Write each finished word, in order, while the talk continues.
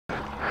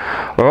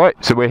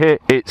Alright, so we're here.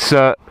 It's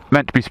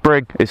meant to be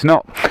spring. It's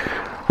not.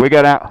 We're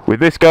going out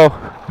with this girl,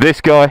 this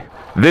guy,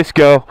 this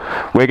girl.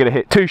 We're going to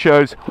hit 2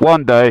 shows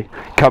one day.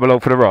 Come along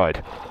for the ride.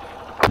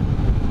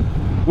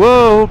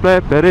 Whoa,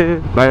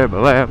 Blackbeard, blam,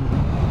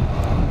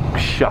 blam.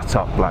 Shut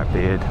up,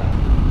 Blackbeard.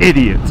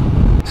 Idiot.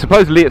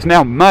 Supposedly it's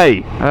now May.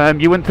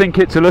 You wouldn't think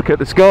it to look at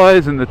the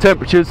skies and the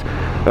temperatures.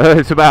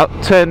 It's about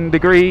 10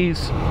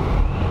 degrees.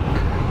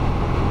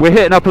 We're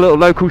hitting up a little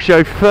local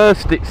show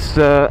first. It's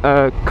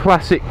a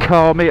classic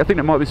car meet. I think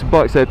there might be some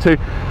bikes there too.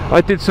 I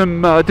did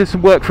some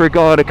work for a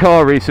guy on a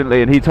car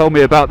recently, and he told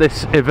me about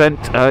this event.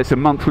 It's a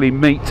monthly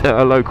meet at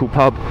a local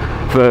pub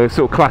for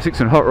sort of classics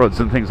and hot rods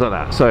and things like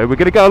that. So we're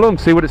going to go along,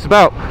 see what it's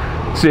about,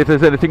 see if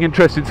there's anything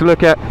interesting to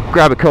look at,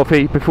 grab a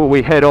coffee before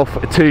we head off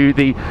to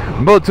the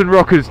Mods and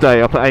Rockers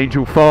Day up at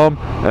Angel Farm.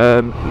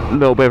 A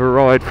little bit of a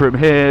ride from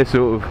here,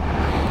 sort of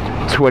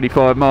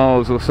 25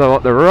 miles or so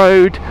up the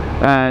road,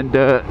 and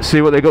see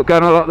what they got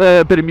going on up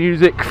there. A bit of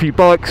music, a few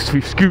bikes, a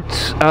few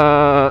scoots,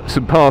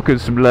 some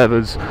Parkers, some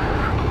levers,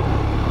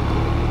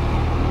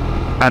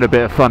 and a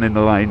bit of fun in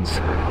the lanes.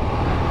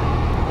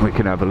 We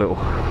can have a little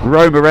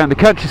roam around the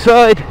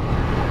countryside.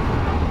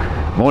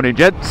 Morning,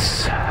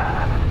 gents.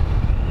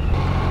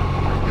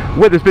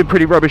 Weather's been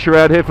pretty rubbish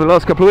around here for the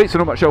last couple of weeks, so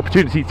not much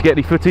opportunity to get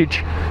any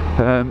footage,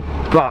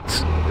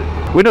 but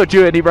we're not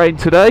due any rain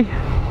today.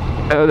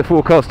 The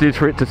forecast is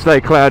for it to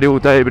stay cloudy all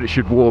day, but it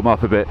should warm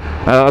up a bit.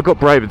 I got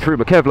brave and threw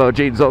my Kevlar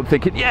jeans on,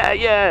 thinking,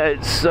 yeah,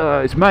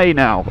 it's May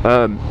now.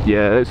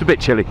 Yeah, it's a bit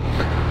chilly.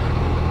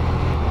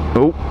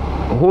 Oh,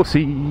 a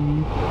horsey.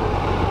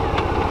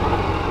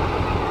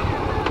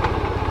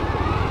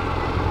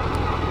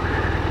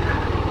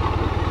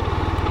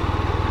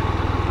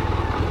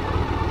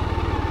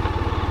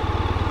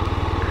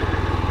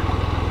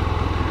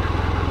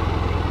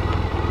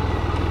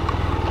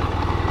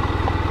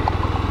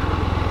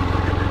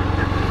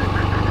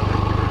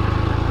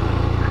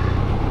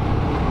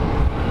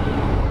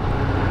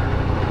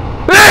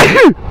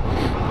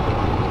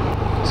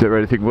 Is there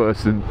anything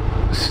worse than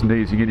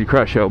sneezing in your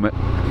crash helmet?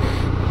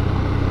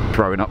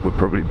 Throwing up would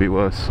probably be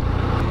worse.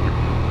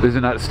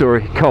 Isn't that the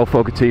story? Carl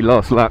Fogarty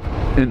last lap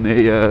in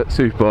the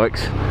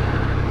Superbikes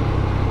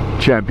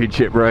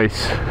championship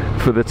race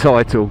for the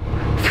title,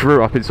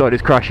 threw up inside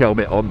his crash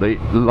helmet on the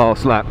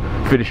last lap,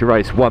 finished the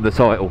race, won the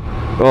title.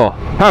 Oh,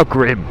 how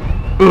grim.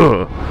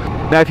 Ugh.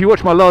 Now if you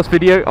watch my last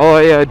video,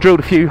 I drilled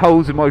a few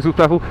holes in my exhaust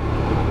baffle.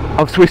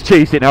 I've Swiss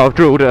cheesed it now. I've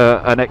drilled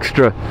an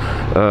extra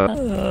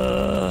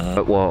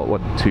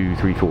 1, 2,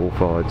 3, 4,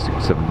 5,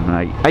 6,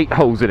 7, 8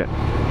 holes in it.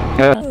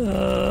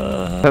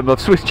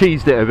 I've Swiss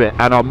cheesed it a bit,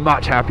 and I'm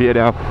much happier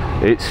now.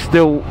 It's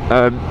still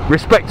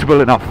respectable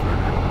enough,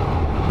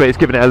 but it's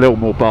given it a little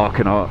more bark,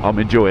 and I'm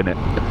enjoying it.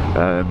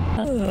 I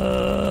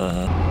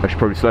should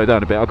probably slow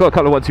down a bit. I've got a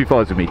couple of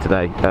 125s with me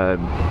today.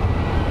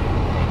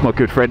 My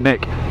good friend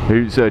Nick,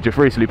 who's just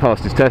recently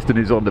passed his test and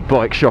is on the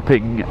bike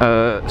shopping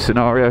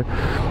scenario,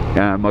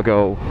 and my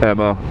girl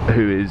Emma,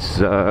 who is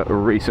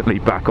recently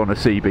back on a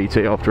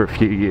CBT after a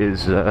few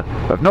years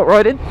of not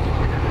riding.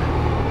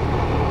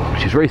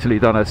 She's recently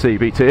done her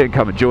CBT and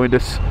come and joined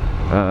us,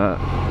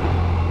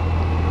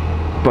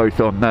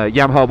 both on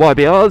Yamaha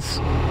YBRs,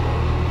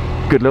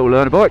 good little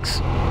learner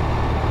bikes.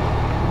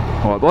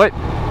 Alright, boy.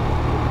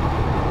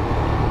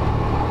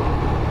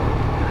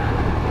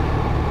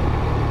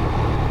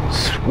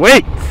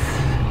 Sweet!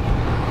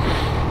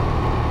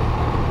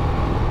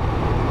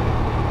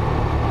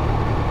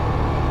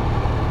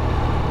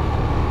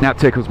 That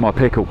tickles my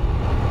pickle.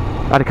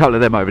 I had a couple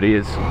of them over the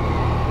years.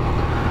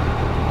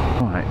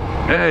 Right,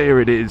 here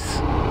it is.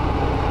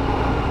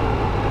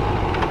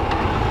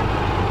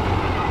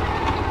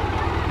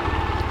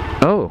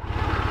 Oh.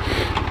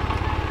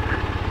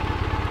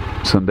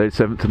 Sunday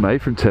 7th of May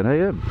from 10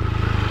 AM.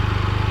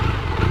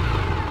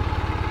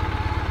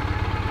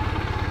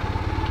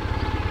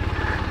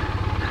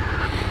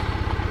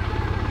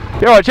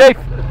 You alright, Chief?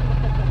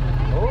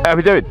 How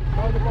we doing?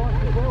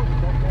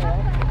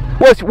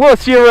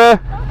 What's your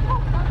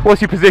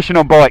position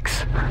on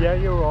bikes? Yeah,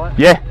 you're right.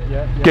 Yeah?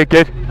 Yeah. Good.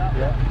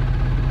 Yeah.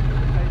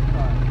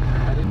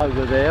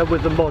 Over there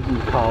with the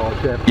modern cars.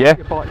 Yeah.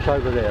 Your bike's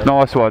over there.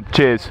 Nice one.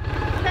 Cheers.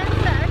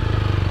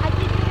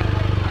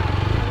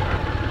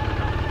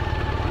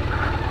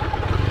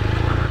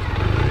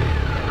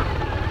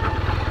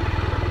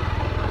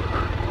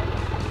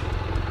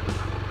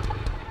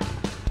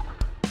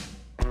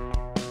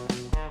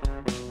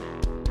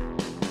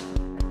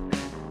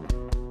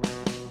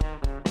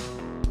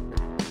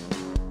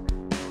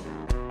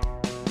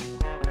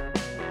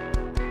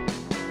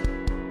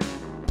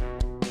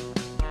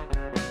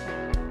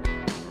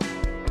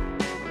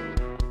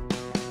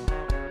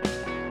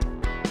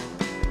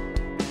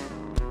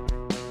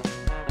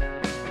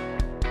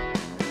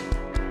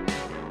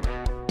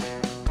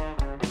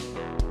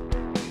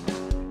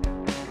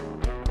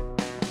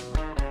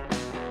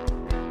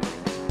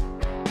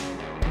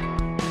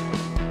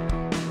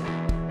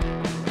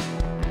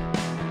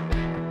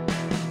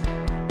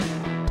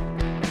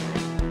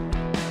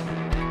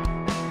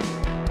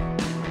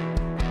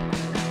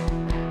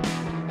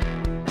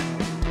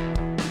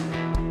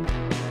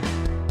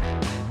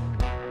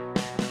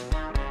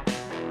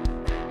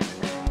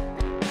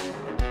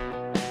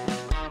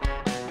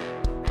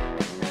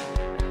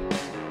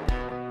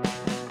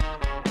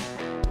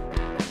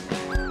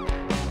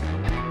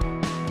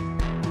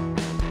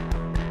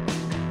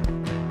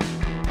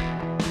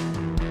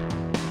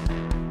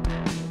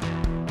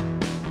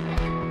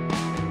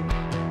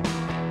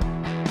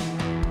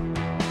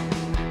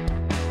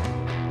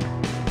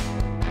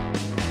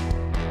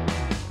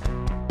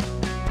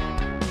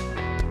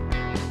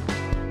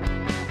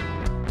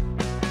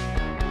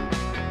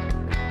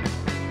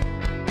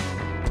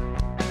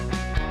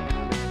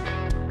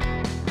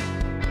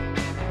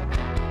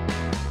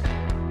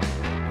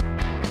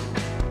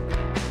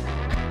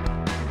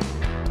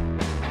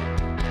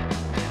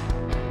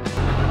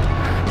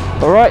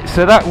 Alright,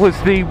 so that was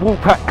the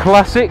Woolpack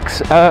Classics.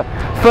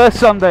 First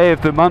Sunday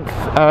of the month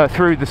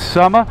through the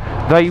summer.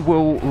 They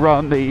will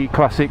run the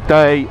Classic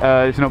Day.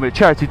 There's normally a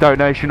charity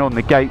donation on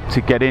the gate to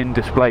get in,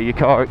 display your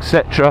car,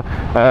 etc.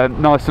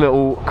 Nice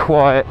little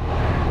quiet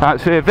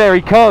atmosphere.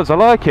 Varied cars, I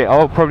like it.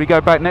 I'll probably go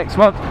back next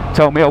month,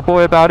 tell me old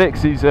boy about it,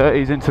 because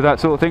he's into that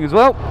sort of thing as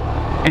well.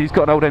 He's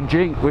got an old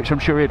MG, which I'm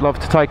sure he'd love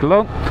to take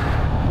along.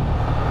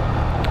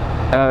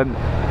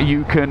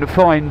 You can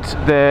find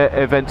their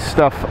event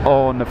stuff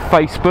on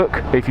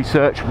Facebook if you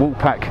search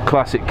Woolpack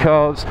Classic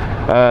Cars.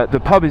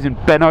 The pub is in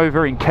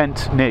Benover in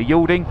Kent near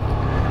Yalding.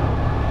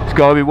 It's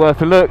got to be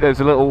worth a look. There's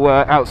a little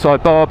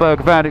outside bar,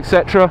 burger van,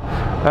 etc.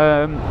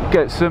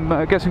 Get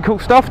some cool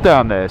stuff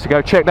down there, so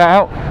go check that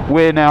out.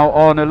 We're now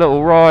on a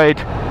little ride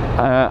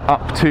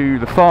up to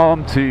the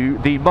farm to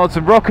the Mods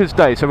and Rockers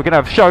Day, so we're going to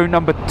have show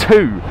number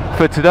 2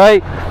 for today,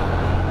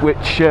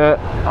 which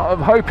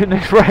I'm hoping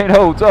this rain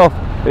holds off.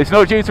 It's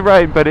not due to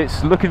rain, but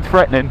it's looking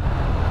threatening.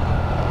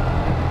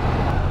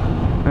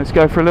 Let's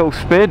go for a little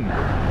spin.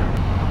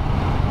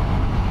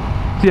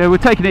 So yeah, we're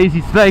taking it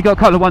easy today. Got a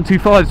couple of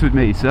 125s with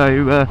me.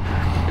 So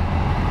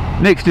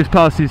Nick's just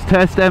passed his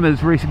test.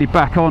 Emma's recently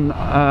back on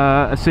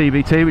a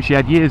CBT, which she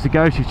had years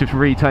ago. She's just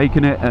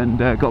retaken it and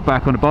got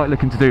back on a bike,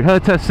 looking to do her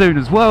test soon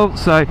as well.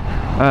 So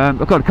I've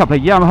got a couple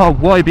of Yamaha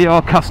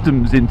YBR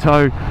Customs in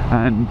tow,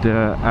 and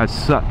as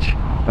such,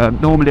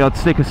 normally I'd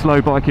stick a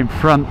slow bike in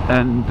front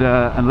and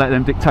let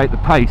them dictate the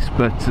pace,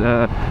 but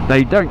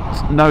they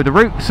don't know the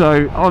route,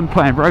 so I'm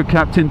playing road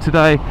captain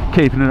today,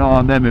 keeping an eye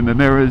on them in my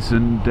mirrors,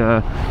 and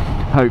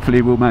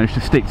hopefully we'll manage to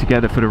stick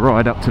together for the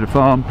ride up to the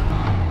farm.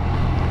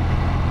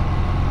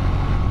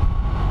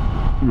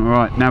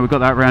 Alright, now we've got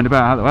that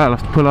roundabout out of the way, I'll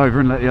have to pull over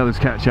and let the others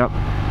catch up.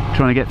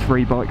 Trying to get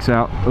 3 bikes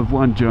out of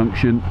one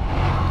junction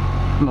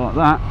like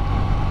that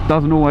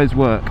doesn't always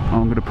work.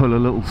 I'm going to pull a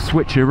little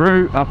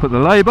switcheroo up at the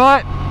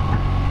lay-by.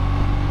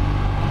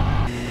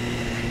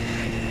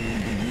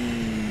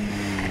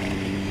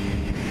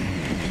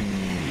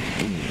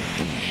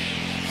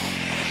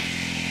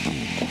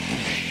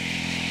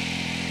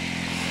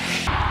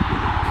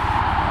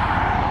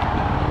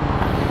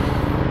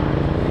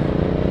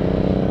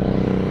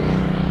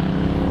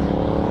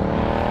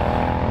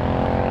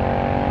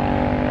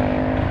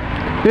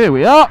 Here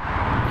we are.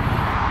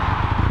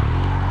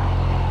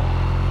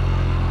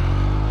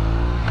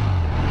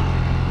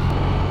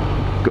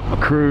 Got my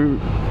crew.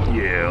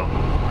 Yeah.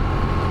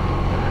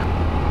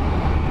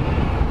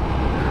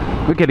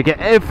 We're going to get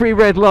every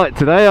red light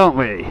today, aren't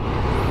we?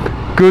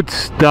 Good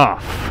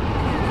stuff.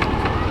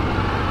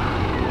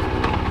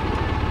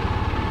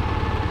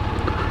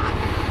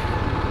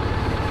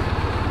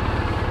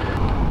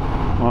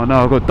 Oh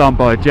no, I got done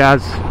by a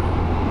Jazz.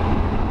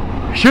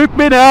 Shoot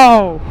me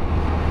now!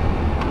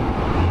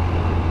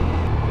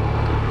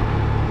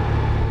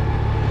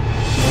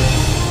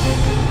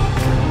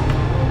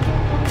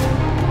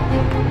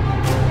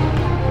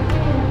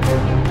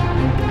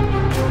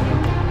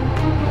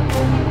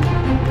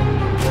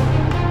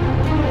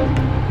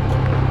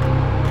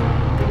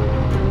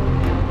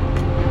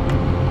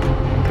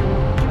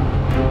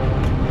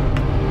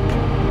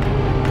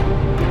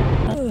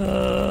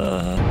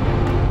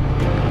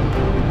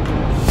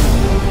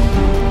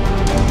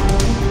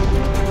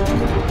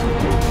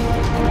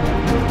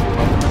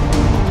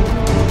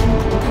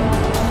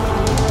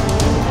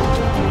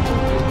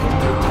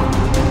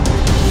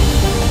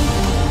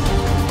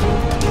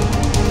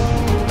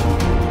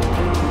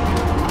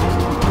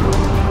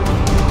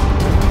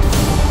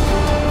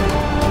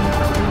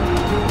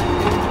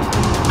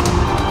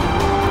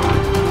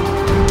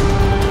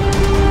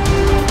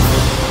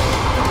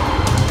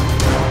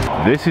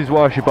 This is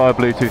why I should buy a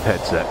Bluetooth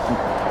headset.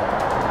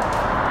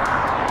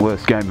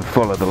 Worst game of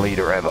follow the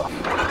leader ever.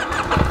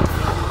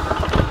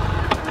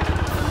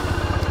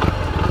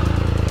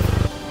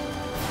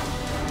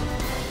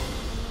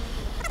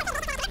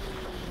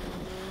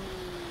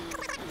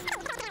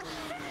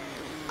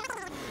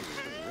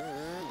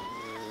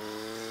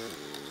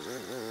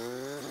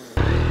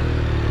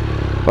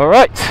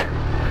 Alright,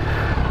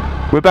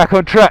 we're back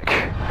on track.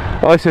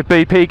 I said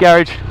BP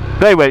garage,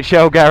 they went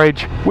Shell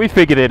garage, we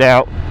figured it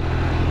out.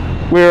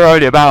 We were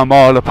only about a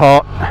mile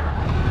apart.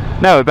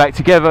 Now we're back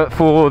together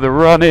for the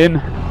run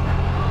in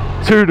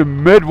to the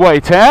Midway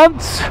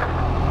towns,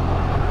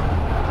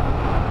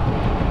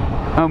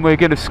 and we're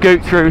going to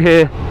scoot through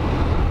here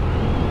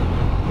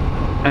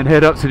and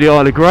head up to the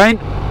Isle of Grain.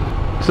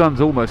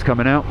 Sun's almost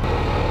coming out.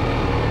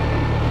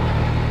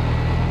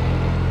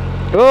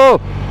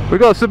 Oh, we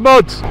got some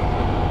mods.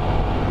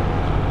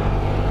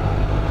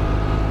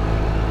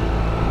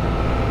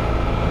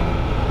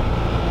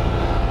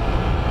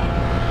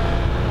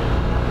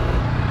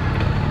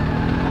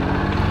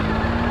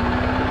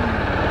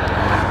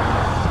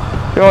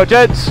 You alright,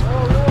 gents?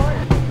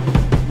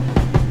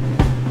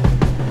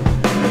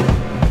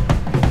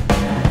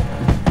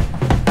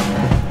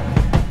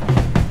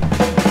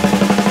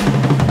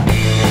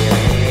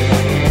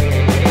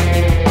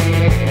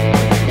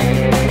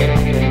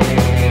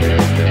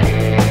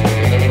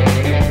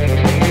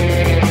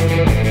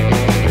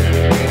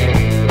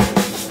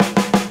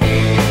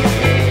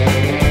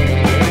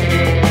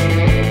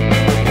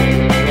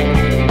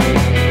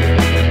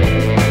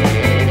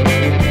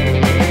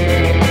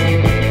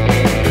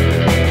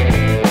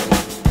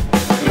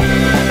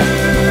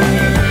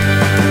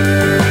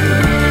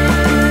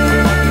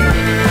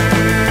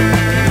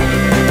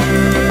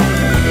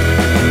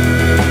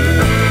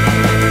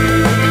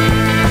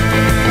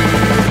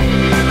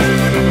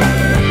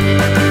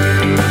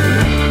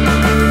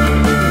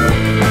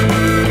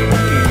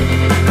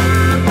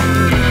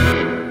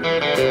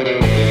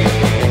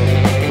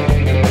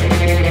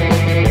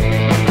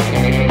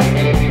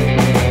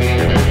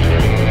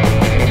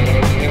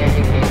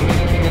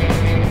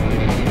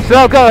 So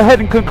I'll go ahead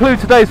and conclude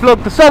today's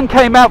vlog. The sun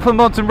came out for the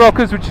Mods and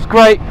Rockers, which is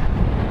great.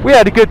 We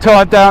had a good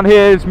time down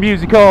here. There's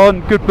music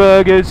on, good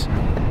burgers.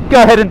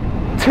 Go ahead and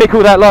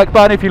tickle that like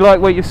button if you like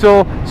what you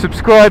saw.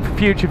 Subscribe for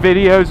future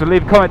videos, or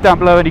leave a comment down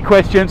below any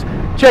questions.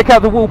 Check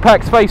out the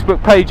Woolpack's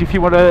Facebook page if you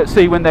want to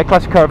see when their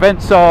classic car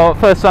events are,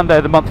 first Sunday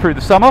of the month through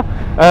the summer.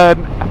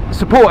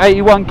 Support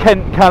 81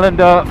 Kent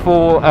calendar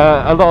for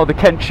a lot of the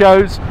Kent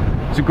shows.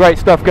 Some great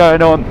stuff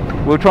going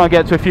on. We'll try and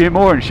get to a few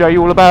more and show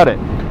you all about it.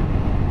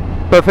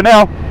 But for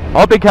now,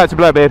 I've been Captain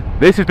Blackbeard.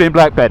 This has been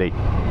Black Betty.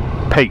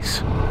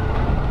 Peace.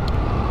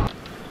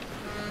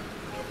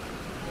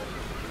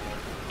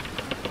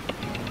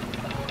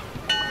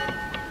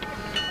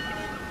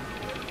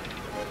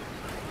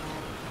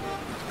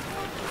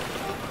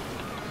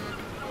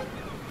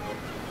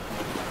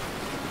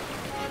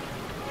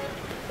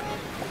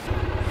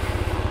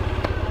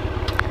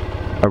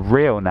 A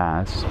real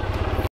nice.